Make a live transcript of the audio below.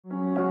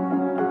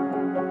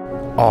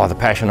Oh, the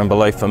passion and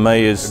belief for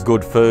me is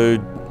good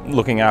food,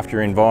 looking after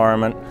your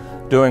environment,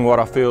 doing what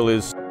I feel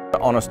is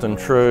honest and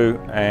true,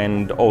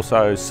 and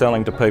also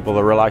selling to people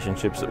the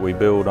relationships that we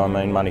build. I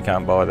mean, money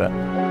can't buy that.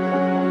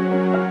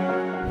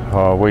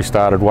 Oh, we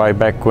started way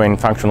back when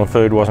functional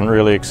food wasn't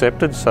really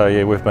accepted, so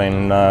yeah, we've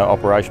been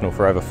operational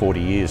for over 40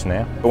 years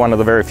now. We're one of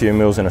the very few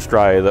mills in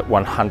Australia that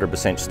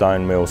 100%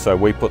 stone mill, so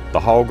we put the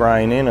whole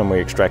grain in and we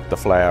extract the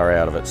flour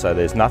out of it, so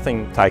there's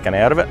nothing taken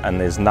out of it and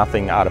there's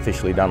nothing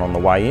artificially done on the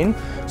way in,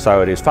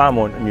 so it is far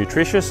more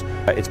nutritious.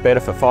 It's better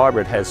for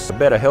fibre, it has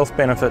better health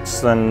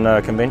benefits than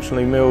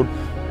conventionally milled,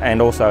 and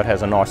also it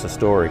has a nicer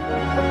story.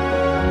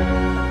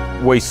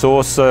 We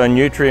source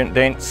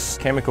nutrient-dense,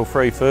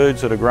 chemical-free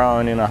foods that are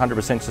grown in a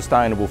 100%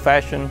 sustainable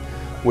fashion.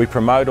 We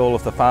promote all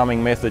of the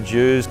farming methods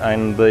used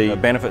and the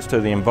benefits to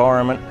the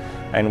environment,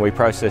 and we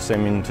process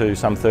them into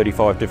some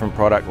 35 different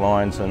product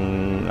lines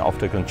and off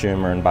to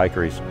consumer and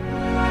bakeries.